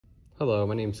Hello,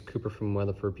 my name is Cooper from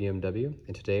Weather BMW,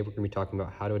 and today we're going to be talking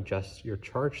about how to adjust your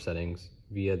charge settings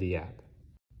via the app.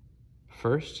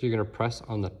 First, you're going to press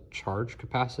on the charge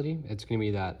capacity. It's going to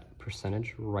be that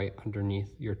percentage right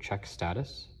underneath your check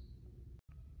status.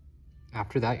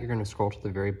 After that, you're going to scroll to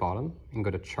the very bottom and go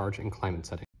to Charge and Climate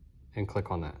Settings and click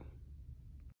on that.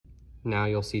 Now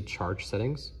you'll see Charge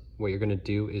Settings. What you're going to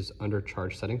do is under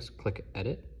Charge Settings, click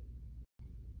Edit.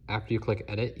 After you click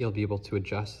Edit, you'll be able to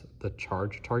adjust the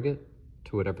charge target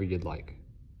to whatever you'd like.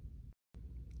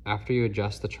 After you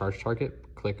adjust the charge target,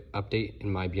 click Update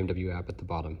in My BMW app at the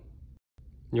bottom.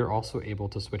 You're also able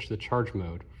to switch the charge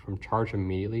mode from Charge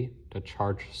Immediately to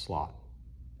Charge Slot.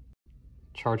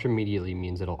 Charge Immediately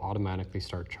means it'll automatically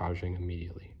start charging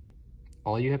immediately.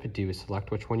 All you have to do is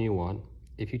select which one you want.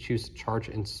 If you choose Charge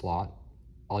in Slot,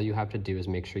 all you have to do is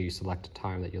make sure you select a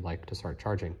time that you'd like to start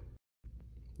charging.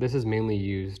 This is mainly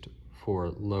used for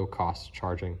low-cost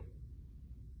charging.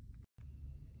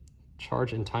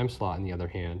 Charge in Time Slot, on the other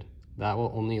hand, that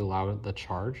will only allow the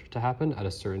charge to happen at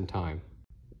a certain time.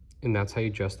 And that's how you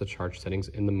adjust the charge settings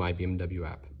in the My BMW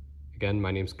app. Again,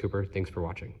 my name's Cooper. Thanks for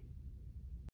watching.